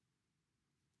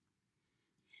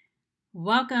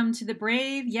Welcome to the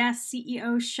Brave Yes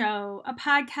CEO Show, a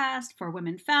podcast for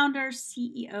women founders,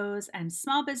 CEOs, and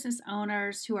small business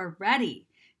owners who are ready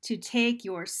to take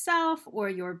yourself or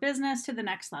your business to the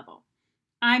next level.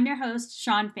 I'm your host,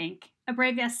 Sean Fink, a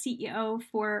Brave Yes CEO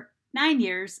for 9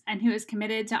 years and who is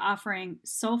committed to offering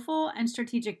soulful and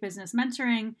strategic business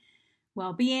mentoring,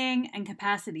 well-being and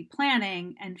capacity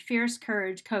planning, and fierce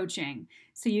courage coaching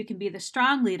so you can be the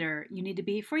strong leader you need to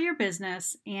be for your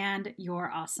business and your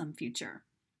awesome future.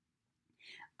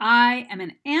 I am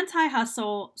an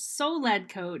anti-hustle, soul-led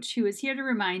coach who is here to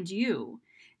remind you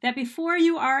that before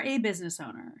you are a business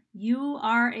owner, you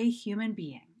are a human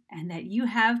being and that you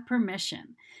have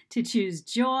permission to choose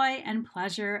joy and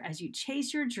pleasure as you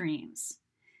chase your dreams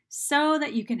so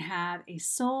that you can have a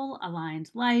soul-aligned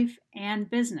life and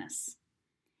business.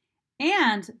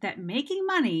 And that making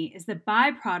money is the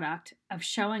byproduct of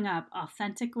showing up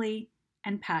authentically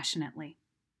and passionately.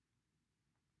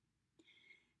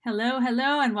 Hello,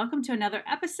 and welcome to another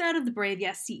episode of the Brave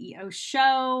Yes CEO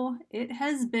Show. It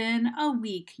has been a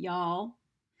week, y'all.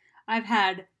 I've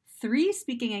had 3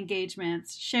 speaking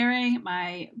engagements sharing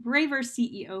my Braver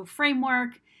CEO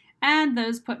framework, and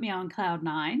those put me on cloud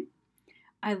 9.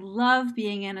 I love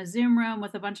being in a Zoom room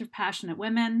with a bunch of passionate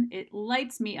women. It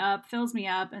lights me up, fills me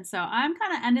up, and so I'm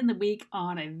kind of ending the week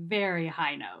on a very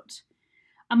high note.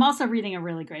 I'm also reading a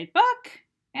really great book,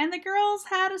 and the girls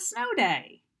had a snow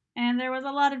day, and there was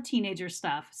a lot of teenager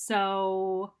stuff.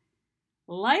 So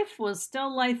life was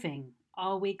still lifing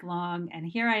all week long, and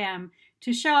here I am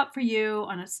to show up for you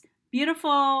on a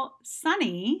beautiful,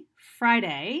 sunny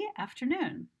Friday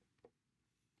afternoon.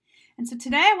 And so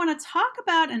today I want to talk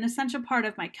about an essential part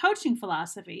of my coaching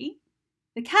philosophy,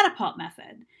 the Catapult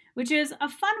Method, which is a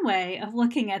fun way of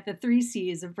looking at the 3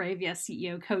 C's of Brave Yes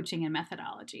CEO coaching and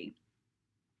methodology.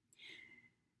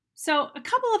 So a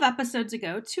couple of episodes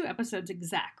ago, 2 episodes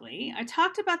exactly, I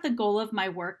talked about the goal of my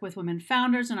work with women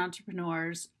founders and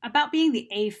entrepreneurs about being the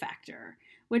A factor,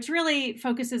 which really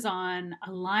focuses on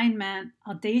alignment,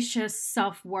 audacious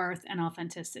self-worth, and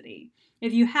authenticity.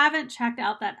 If you haven't checked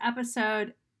out that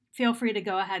episode, feel free to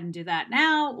go ahead and do that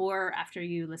now or after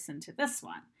you listen to this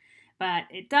one. But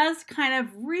it does kind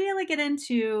of really get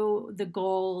into the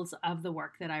goals of the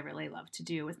work that I really love to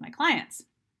do with my clients.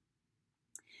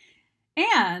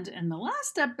 And in the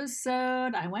last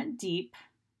episode, I went deep,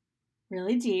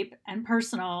 really deep and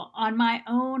personal on my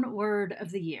own word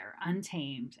of the year,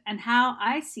 untamed, and how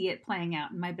I see it playing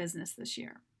out in my business this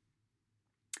year.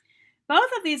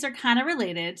 Both of these are kind of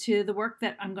related to the work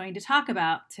that I'm going to talk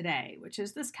about today, which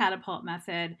is this Catapult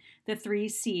Method, the 3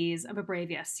 C's of a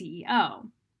Brave Yes CEO.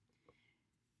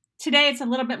 Today, it's a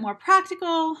little bit more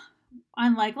practical,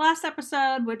 unlike last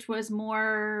episode, which was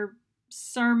more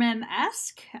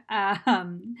sermon-esque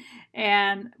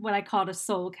and what I called a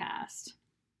soul cast.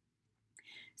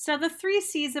 So the 3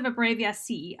 C's of a Brave Yes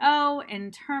CEO, in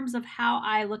terms of how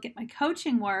I look at my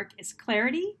coaching work, is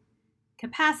clarity,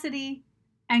 capacity,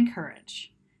 and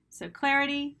courage. So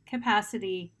clarity,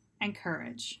 capacity, and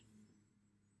courage.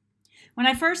 When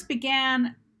I first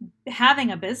began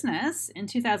having a business in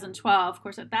 2012, of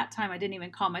course, at that time, I didn't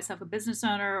even call myself a business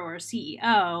owner or a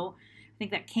CEO. I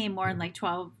think that came more in like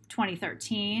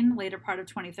 2013, later part of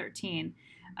 2013,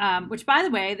 which, by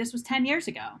the way, this was 10 years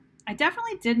ago. I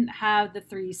definitely didn't have the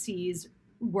 3 C's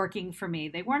working for me.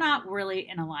 They were not really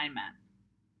in alignment.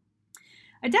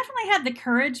 I definitely had the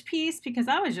courage piece because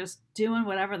I was just doing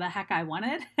whatever the heck I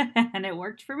wanted and it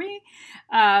worked for me.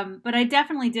 But I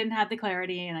definitely didn't have the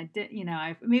clarity, and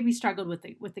I maybe struggled with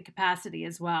the capacity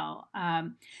as well.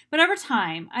 But over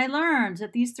time, I learned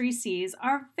that these 3 C's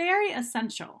are very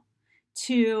essential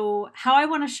to how I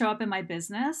want to show up in my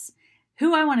business,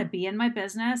 who I want to be in my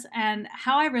business, and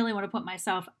how I really want to put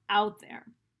myself out there.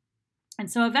 And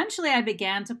so eventually I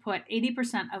began to put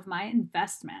 80% of my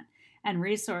investment and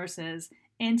resources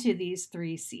into these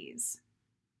 3 C's.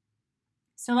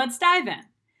 So let's dive in.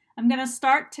 I'm going to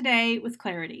start today with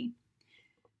clarity.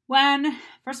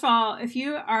 First of all, if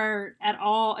you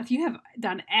have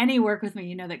done any work with me,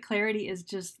 you know that clarity is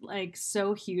just like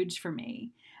so huge for me.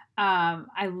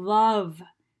 I love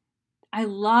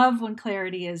when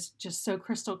clarity is just so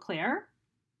crystal clear.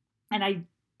 And I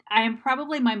am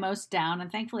probably my most down,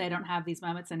 and thankfully I don't have these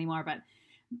moments anymore, but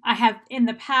I have in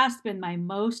the past been my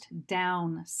most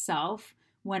down self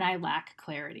when I lack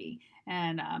clarity.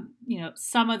 And,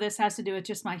 some of this has to do with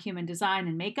just my human design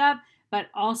and makeup, but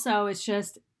also it's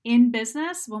just in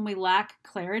business, when we lack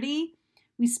clarity,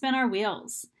 we spin our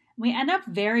wheels. We end up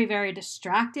very, very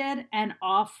distracted and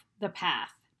off the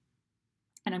path.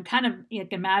 And I'm kind of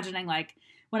imagining like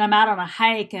when I'm out on a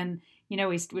hike and,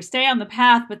 we stay on the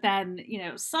path, but then,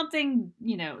 something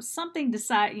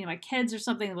decide, my kids or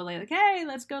something will like, hey,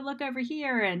 let's go look over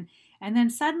here. And then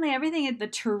suddenly the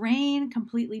terrain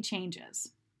completely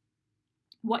changes.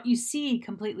 What you see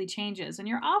completely changes and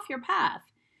you're off your path.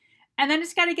 And then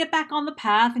it's got to get back on the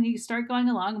path and you start going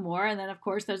along more. And then, of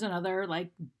course, there's another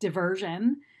like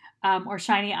diversion or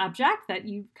shiny object that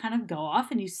you kind of go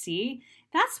off and you see.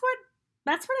 That's what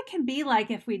it can be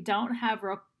like if we don't have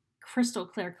real crystal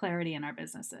clear clarity in our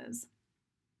businesses.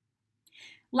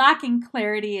 Lacking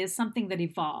clarity is something that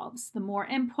evolves. The more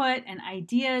input and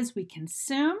ideas we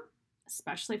consume,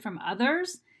 especially from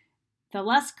others, the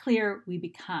less clear we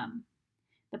become.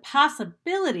 The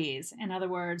possibilities, in other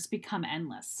words, become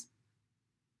endless.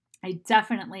 I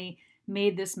definitely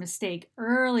made this mistake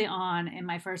early on in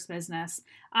my first business.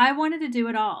 I wanted to do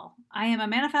it all. I am a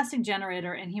manifesting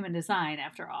generator in human design,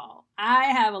 after all. I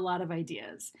have a lot of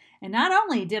ideas. And not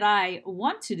only did I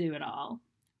want to do it all,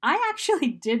 I actually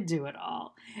did do it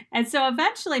all. And so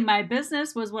eventually my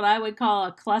business was what I would call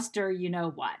a cluster you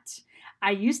know what.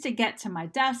 I used to get to my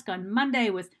desk on Monday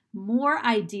with more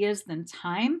ideas than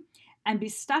time and be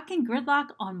stuck in gridlock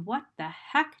on what the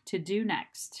heck to do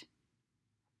next.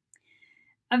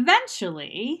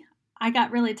 Eventually, I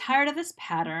got really tired of this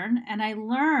pattern and I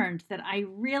learned that I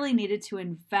really needed to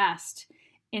invest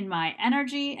in my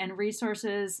energy and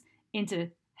resources into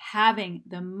having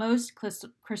the most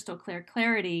crystal clear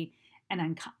clarity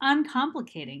and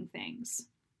uncomplicating things.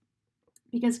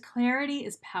 Because clarity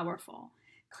is powerful.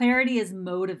 Clarity is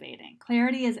motivating.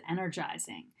 Clarity is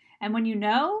energizing. And when you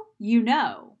know, you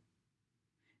know.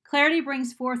 Clarity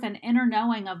brings forth an inner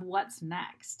knowing of what's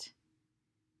next.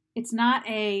 It's not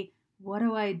a, what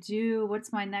do I do?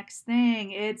 What's my next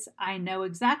thing? It's, I know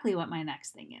exactly what my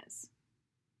next thing is.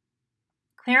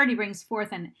 Clarity brings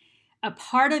forth a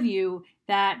part of you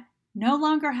that no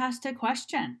longer has to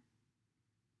question.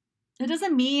 It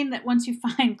doesn't mean that once you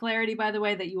find clarity, by the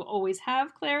way, that you always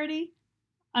have clarity.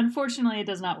 Unfortunately, it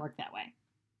does not work that way.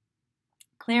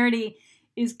 Clarity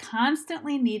is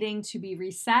constantly needing to be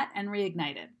reset and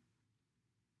reignited.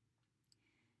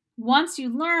 Once you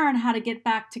learn how to get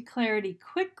back to clarity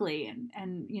quickly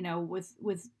and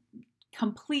with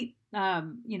complete,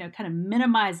 kind of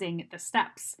minimizing the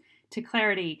steps to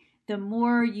clarity, the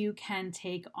more you can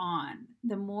take on,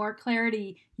 the more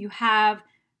clarity you have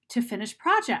to finish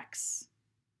projects.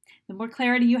 The more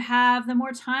clarity you have, the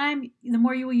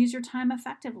more you will use your time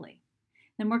effectively.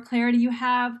 The more clarity you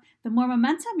have, the more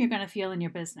momentum you're going to feel in your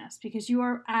business because you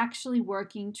are actually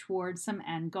working towards some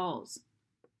end goals.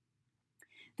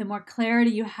 The more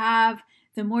clarity you have,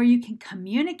 the more you can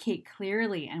communicate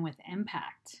clearly and with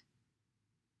impact.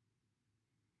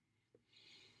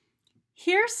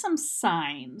 Here's some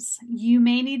signs you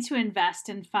may need to invest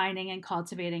in finding and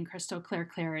cultivating crystal clear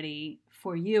clarity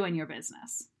for you and your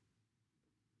business.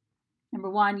 Number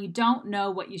one, you don't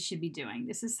know what you should be doing.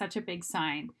 This is such a big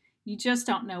sign. You just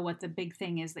don't know what the big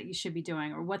thing is that you should be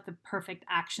doing or what the perfect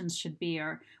actions should be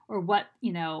or what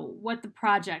the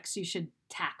projects you should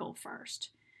tackle first.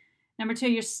 Number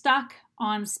two, you're stuck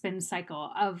on spin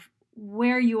cycle of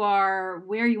where you are,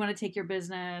 where you want to take your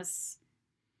business.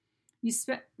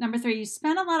 Number three, you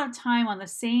spend a lot of time on the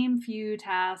same few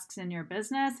tasks in your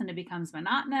business and it becomes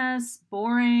monotonous,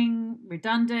 boring,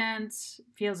 redundant,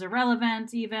 feels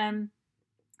irrelevant even.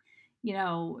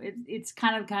 It's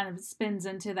kind of spins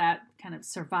into that kind of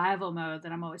survival mode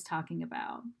that I'm always talking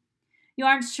about. You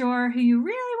aren't sure who you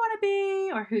really want to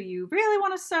be or who you really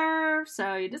want to serve,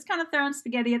 so you're just kind of throwing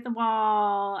spaghetti at the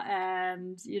wall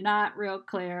and you're not real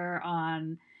clear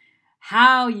on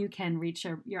how you can reach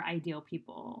your ideal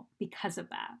people because of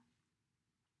that.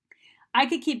 I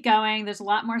could keep going. There's a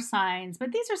lot more signs,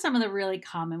 but these are some of the really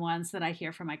common ones that I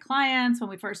hear from my clients when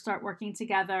we first start working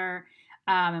together.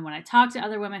 And when I talk to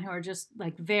other women who are just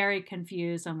like very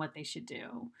confused on what they should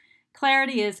do.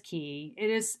 Clarity is key. It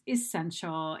is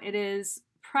essential. It is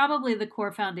probably the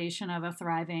core foundation of a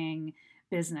thriving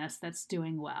business that's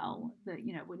doing well.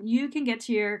 When you can get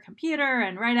to your computer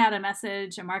and write out a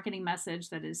marketing message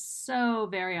that is so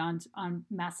very on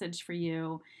message for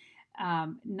you,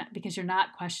 because you're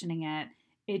not questioning it,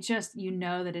 it just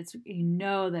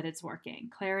that it's working.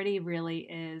 Clarity really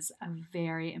is a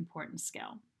very important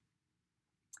skill.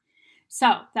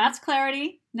 So that's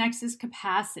clarity. Next is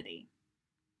capacity.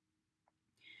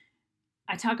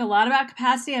 I talk a lot about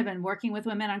capacity. I've been working with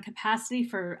women on capacity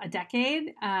for a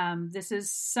decade. This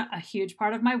is a huge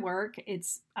part of my work.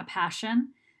 It's a passion.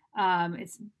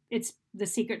 It's the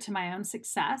secret to my own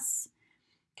success.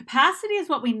 Capacity is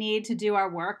what we need to do our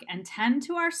work and tend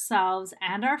to ourselves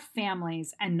and our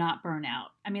families and not burn out.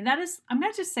 I'm going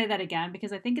to just say that again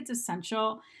because I think it's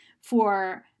essential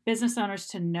for business owners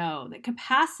to know that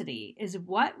capacity is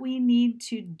what we need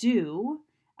to do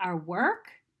our work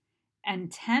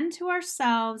and tend to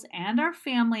ourselves and our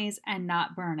families and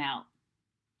not burn out.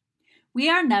 We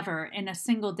are never in a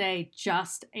single day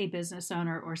just a business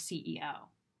owner or CEO.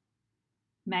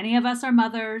 Many of us are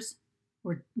mothers,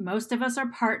 most of us are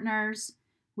partners,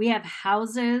 we have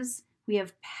houses, we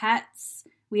have pets,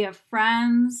 we have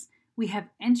friends, we have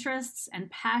interests and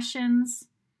passions,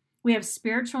 we have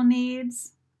spiritual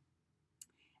needs.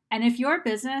 And if your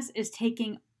business is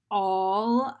taking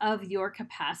all of your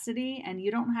capacity and you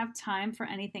don't have time for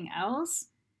anything else,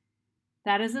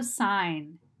 that is a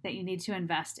sign that you need to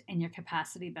invest in your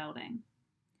capacity building.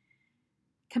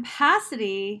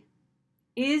 Capacity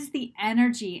is the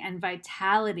energy and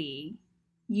vitality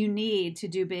you need to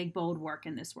do big, bold work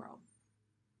in this world.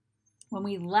 When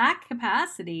we lack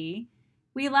capacity,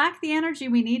 we lack the energy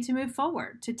we need to move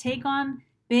forward, to take on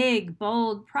big,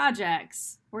 bold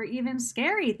projects or even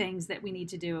scary things that we need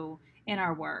to do in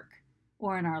our work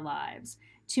or in our lives.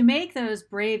 To make those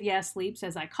brave yes leaps,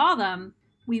 as I call them,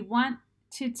 we want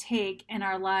to take in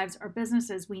our lives or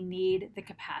businesses, we need the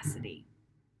capacity.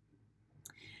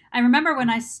 I remember when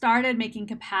I started making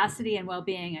capacity and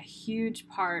well-being a huge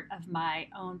part of my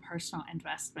own personal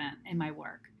investment in my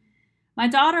work. My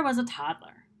daughter was a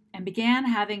toddler and began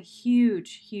having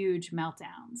huge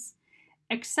meltdowns.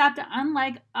 Except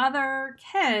unlike other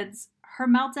kids, her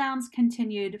meltdowns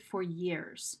continued for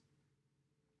years.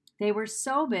 They were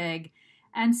so big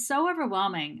and so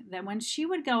overwhelming that when she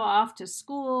would go off to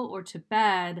school or to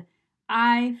bed,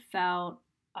 I felt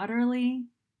utterly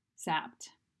zapped.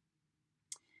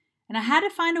 And I had to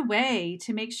find a way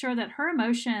to make sure that her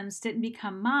emotions didn't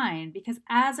become mine, because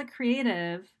as a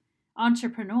creative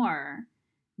entrepreneur,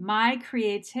 my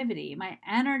creativity, my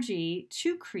energy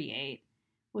to create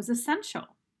was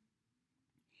essential.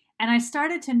 And I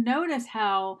started to notice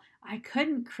how I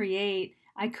couldn't create,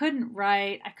 I couldn't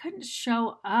write, I couldn't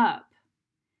show up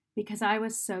because I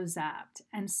was so zapped.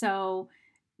 And so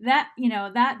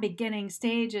that beginning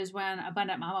stage is when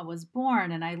Abundant Mama was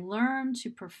born, and I learned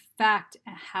to perfect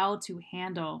how to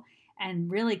handle and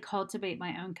really cultivate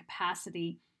my own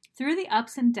capacity through the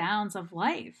ups and downs of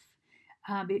life.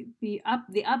 The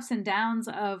ups and downs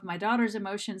of my daughter's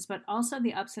emotions, but also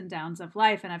the ups and downs of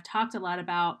life. And I've talked a lot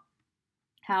about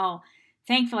how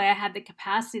thankfully I had the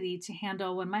capacity to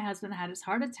handle when my husband had his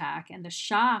heart attack and the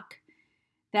shock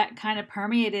that kind of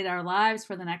permeated our lives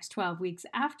for the next 12 weeks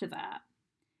after that.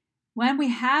 When we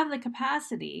have the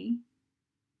capacity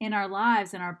in our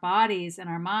lives, in our bodies, in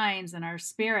our minds, in our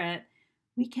spirit,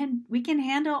 we can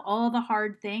handle all the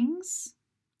hard things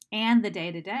and the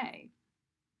day-to-day.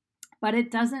 But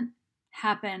it doesn't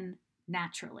happen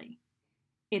naturally.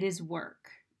 It is work.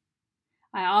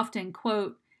 I often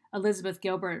quote Elizabeth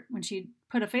Gilbert when she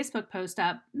put a Facebook post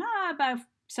up, about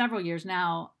several years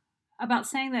now, about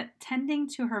saying that tending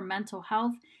to her mental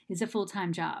health is a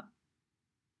full-time job.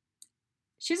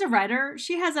 She's a writer,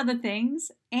 she has other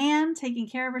things, and taking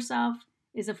care of herself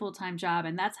is a full-time job.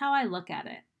 And that's how I look at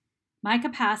it. My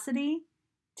capacity,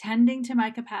 tending to my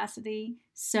capacity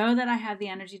so that I have the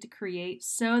energy to create,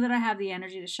 so that I have the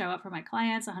energy to show up for my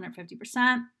clients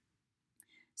 150%,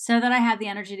 so that I have the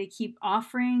energy to keep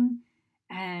offering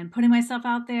and putting myself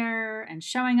out there and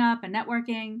showing up and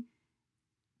networking,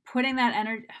 putting that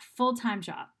energy, full-time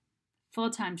job.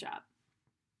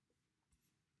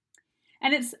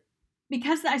 And it's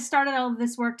because I started all of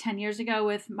this work 10 years ago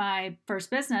with my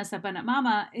first business, Abundant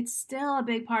Mama, it's still a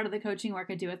big part of the coaching work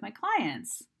I do with my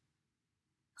clients.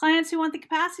 Clients who want the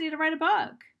capacity to write a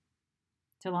book,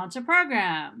 to launch a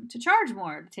program, to charge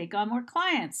more, to take on more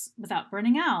clients without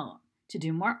burning out, to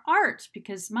do more art,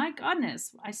 because my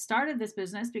goodness, I started this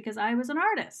business because I was an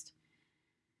artist.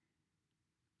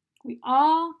 We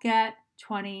all get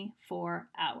 24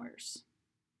 hours.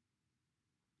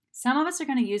 Some of us are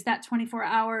going to use that 24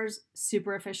 hours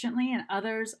super efficiently, and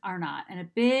others are not. And a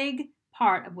big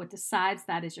part of what decides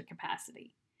that is your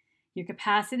capacity. Your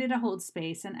capacity to hold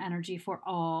space and energy for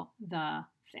all the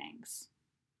things.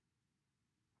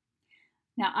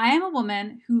 Now, I am a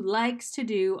woman who likes to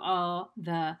do all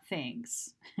the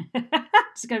things.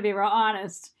 Just going to be real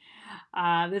honest.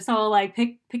 This whole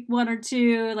pick one or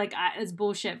two, is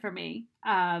bullshit for me.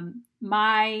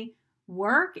 My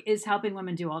work is helping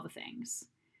women do all the things.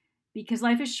 Because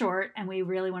life is short and we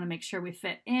really want to make sure we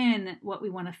fit in what we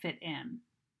want to fit in.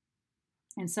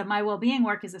 And so my well-being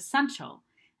work is essential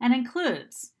and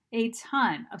includes a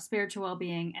ton of spiritual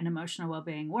well-being and emotional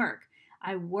well-being work.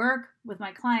 I work with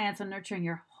my clients on nurturing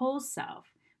your whole self,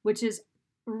 which is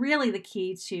really the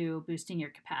key to boosting your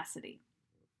capacity.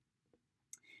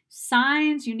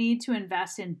 Signs you need to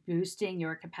invest in boosting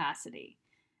your capacity.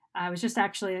 I was just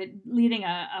actually leading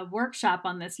a workshop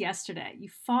on this yesterday. You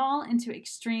fall into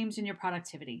extremes in your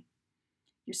productivity.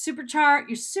 Your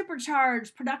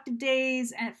supercharged productive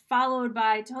days and followed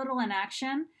by total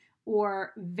inaction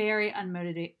or very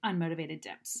unmotivated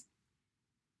dips.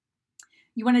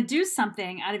 You want to do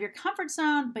something out of your comfort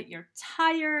zone, but you're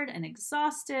tired and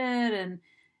exhausted and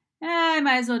I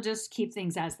might as well just keep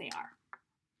things as they are.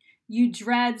 You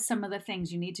dread some of the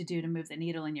things you need to do to move the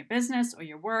needle in your business or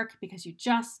your work because you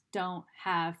just don't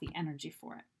have the energy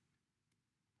for it.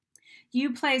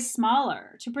 You play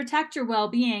smaller to protect your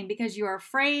well-being because you are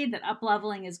afraid that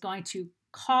up-leveling is going to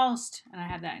cost, and I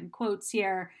have that in quotes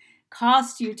here,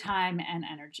 cost you time and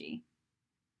energy.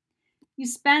 You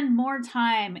spend more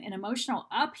time in emotional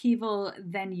upheaval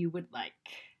than you would like.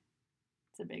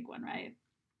 It's a big one, right?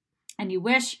 And you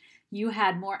wish you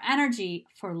had more energy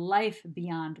for life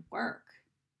beyond work.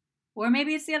 Or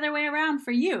maybe it's the other way around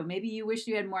for you. Maybe you wish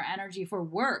you had more energy for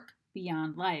work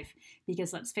beyond life.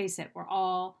 Because let's face it, we're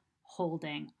all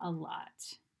holding a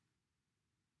lot.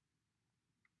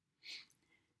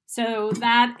 So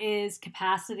that is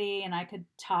capacity, and I could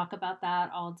talk about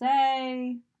that all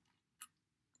day.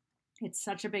 It's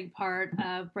such a big part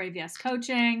of Brave Yes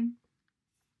coaching.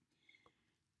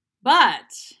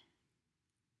 But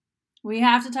we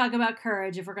have to talk about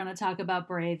courage if we're going to talk about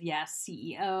Brave Yes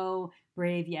CEO,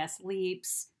 Brave Yes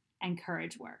Leaps, and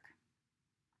courage work.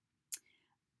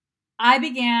 I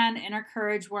began inner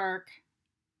courage work,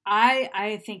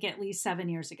 I think at least 7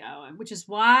 years ago, which is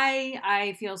why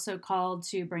I feel so called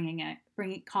to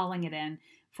calling it in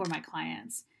for my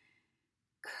clients.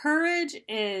 Courage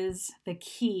is the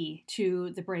key to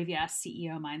the Brave Yes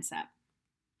CEO mindset.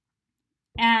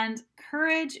 And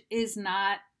courage is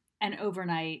not an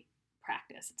overnight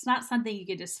practice. It's not something you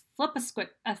could just flip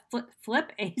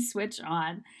a switch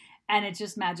on and it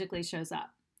just magically shows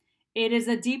up. It is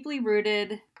a deeply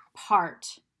rooted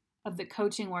part of the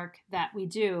coaching work that we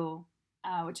do,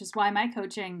 which is why my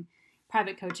coaching,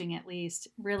 private coaching at least,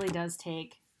 really does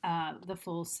take the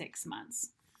full 6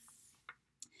 months.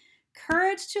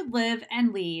 Courage to live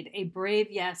and lead a Brave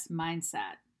Yes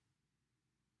mindset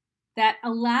that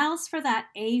allows for that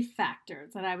A factor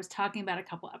that I was talking about a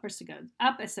couple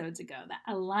episodes ago,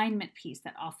 that alignment piece,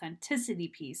 that authenticity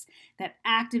piece, that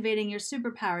activating your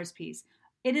superpowers piece.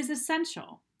 It is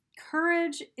essential.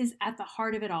 Courage is at the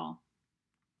heart of it all.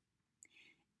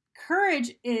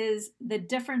 Courage is the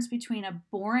difference between a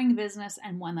boring business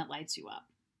and one that lights you up.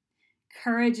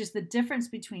 Courage is the difference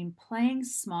between playing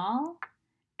small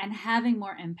and having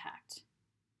more impact.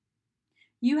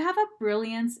 You have a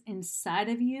brilliance inside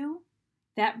of you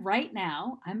that right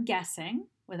now, I'm guessing,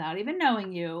 without even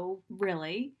knowing you,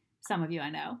 really, some of you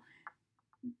I know,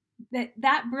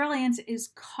 that brilliance is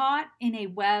caught in a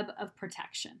web of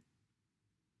protection.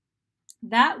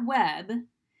 That web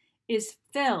is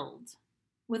filled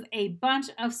with a bunch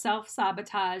of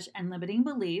self-sabotage and limiting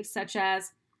beliefs, such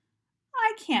as,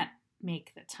 I can't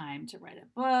make the time to write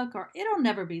a book, or it'll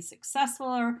never be successful,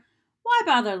 or why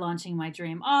bother launching my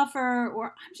dream offer, or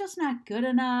I'm just not good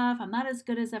enough, I'm not as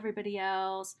good as everybody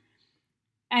else,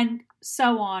 and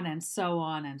so on and so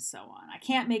on and so on. I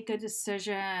can't make good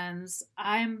decisions,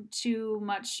 I'm too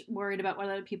much worried about what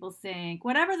other people think.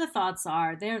 Whatever the thoughts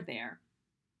are, they're there.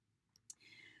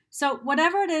 So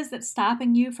whatever it is that's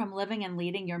stopping you from living and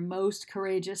leading your most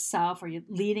courageous self, or you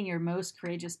leading your most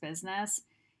courageous business,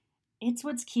 it's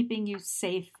what's keeping you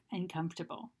safe and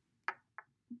comfortable.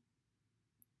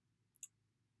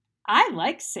 I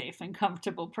like safe and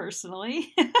comfortable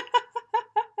personally.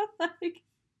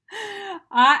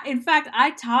 In fact,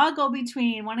 I toggle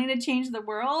between wanting to change the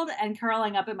world and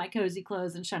curling up in my cozy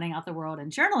clothes and shutting out the world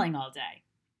and journaling all day.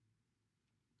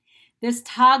 This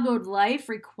toggled life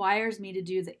requires me to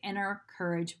do the inner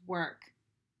courage work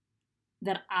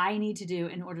that I need to do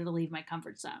in order to leave my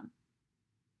comfort zone.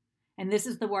 And this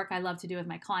is the work I love to do with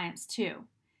my clients too,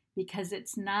 because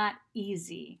it's not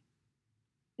easy.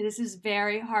 This is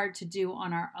very hard to do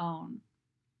on our own.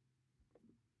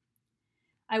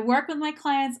 I work with my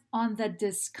clients on the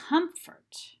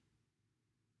discomfort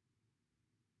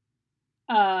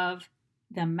of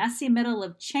the messy middle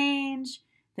of change,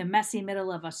 the messy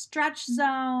middle of a stretch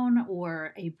zone,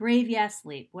 or a Brave Yes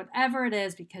leap, whatever it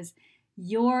is, because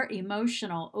your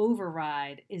emotional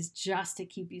override is just to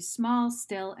keep you small,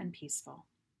 still, and peaceful.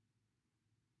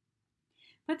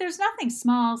 But there's nothing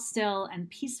small, still, and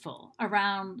peaceful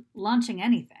around launching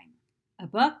anything. A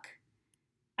book,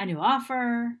 a new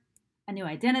offer, a new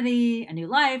identity, a new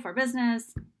life or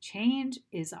business. Change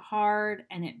is hard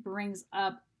and it brings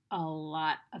up a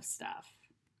lot of stuff.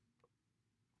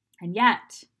 And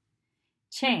yet,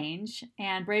 change,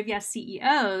 and Brave Yes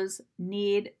CEOs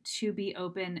need to be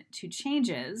open to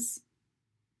changes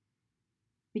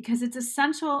because it's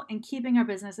essential in keeping our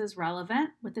businesses relevant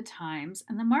with the times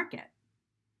and the market.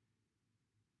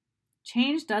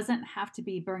 Change doesn't have to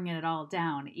be bringing it all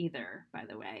down either, by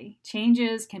the way.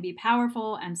 Changes can be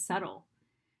powerful and subtle,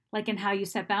 like in how you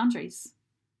set boundaries,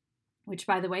 which,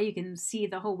 by the way, you can see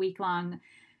the whole week-long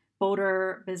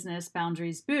Bolder Business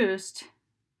Boundaries Boost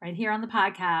right here on the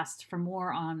podcast for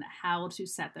more on how to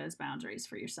set those boundaries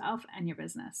for yourself and your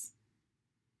business.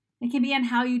 It can be in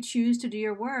how you choose to do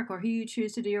your work or who you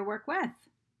choose to do your work with.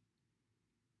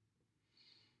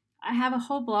 I have a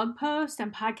whole blog post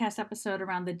and podcast episode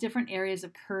around the different areas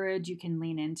of courage you can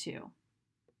lean into.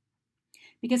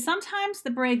 Because sometimes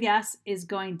the brave yes is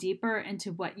going deeper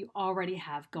into what you already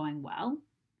have going well.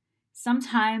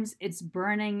 Sometimes it's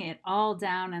burning it all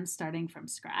down and starting from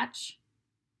scratch.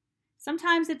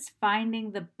 Sometimes it's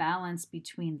finding the balance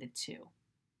between the two.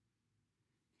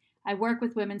 I work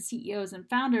with women CEOs and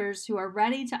founders who are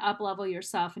ready to up-level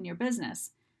yourself and your business.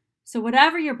 So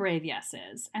whatever your brave yes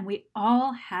is, and we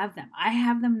all have them. I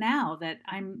have them now that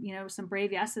I'm, some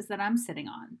brave yeses that I'm sitting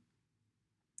on.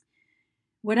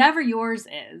 Whatever yours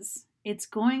is, it's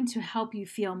going to help you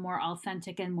feel more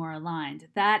authentic and more aligned.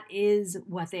 That is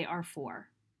what they are for.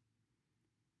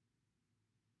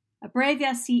 A brave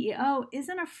yes CEO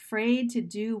isn't afraid to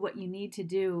do what you need to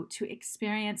do to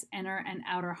experience inner and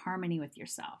outer harmony with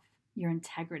yourself, your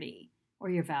integrity, or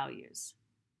your values.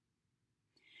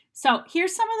 So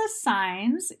here's some of the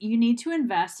signs you need to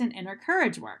invest in inner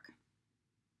courage work.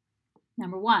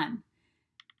 Number 1,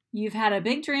 you've had a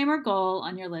big dream or goal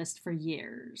on your list for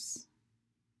years.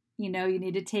 You know you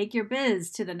need to take your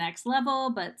biz to the next level,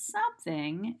 but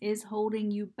something is holding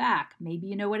you back. Maybe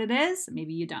you know what it is,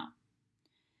 maybe you don't.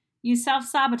 You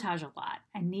self-sabotage a lot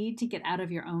and need to get out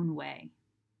of your own way.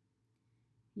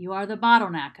 You are the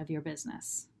bottleneck of your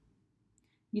business.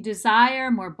 You desire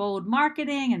more bold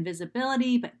marketing and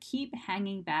visibility, but keep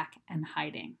hanging back and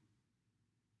hiding.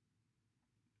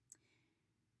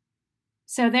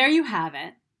 So there you have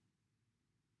it.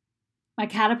 My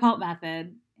Catapult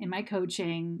Method in my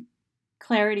coaching: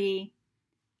 clarity,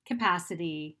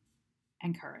 capacity,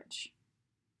 and courage.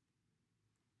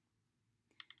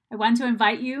 I want to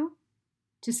invite you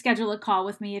to schedule a call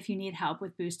with me if you need help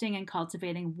with boosting and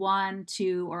cultivating 1,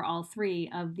 2, or all 3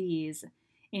 of these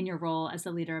in your role as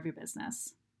the leader of your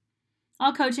business.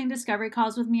 All coaching discovery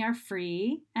calls with me are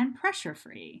free and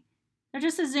pressure-free. They're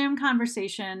just a Zoom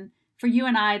conversation for you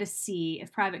and I to see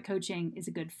if private coaching is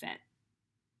a good fit.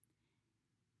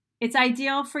 It's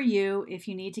ideal for you if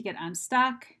you need to get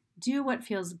unstuck, do what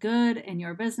feels good in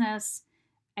your business,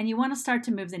 and you want to start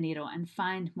to move the needle and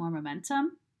find more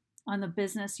momentum on the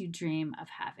business you dream of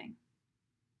having.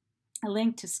 A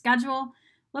link to schedule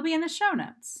will be in the show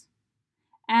notes.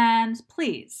 And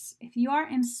please, if you are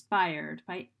inspired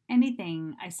by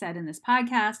anything I said in this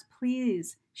podcast,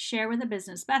 please share with a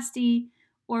business bestie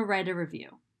or write a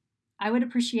review. I would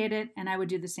appreciate it, and I would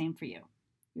do the same for you.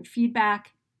 Your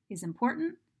feedback is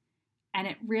important, and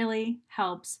it really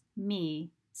helps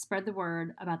me spread the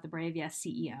word about the Brave Yes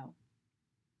CEO.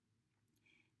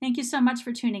 Thank you so much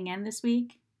for tuning in this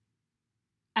week.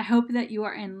 I hope that you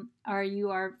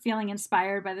are feeling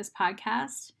inspired by this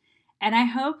podcast. And I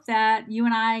hope that you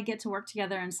and I get to work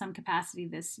together in some capacity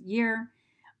this year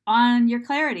on your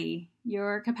clarity,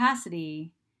 your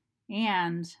capacity,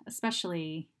 and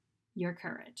especially your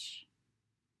courage.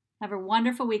 Have a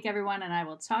wonderful week, everyone, and I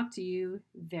will talk to you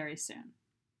very soon.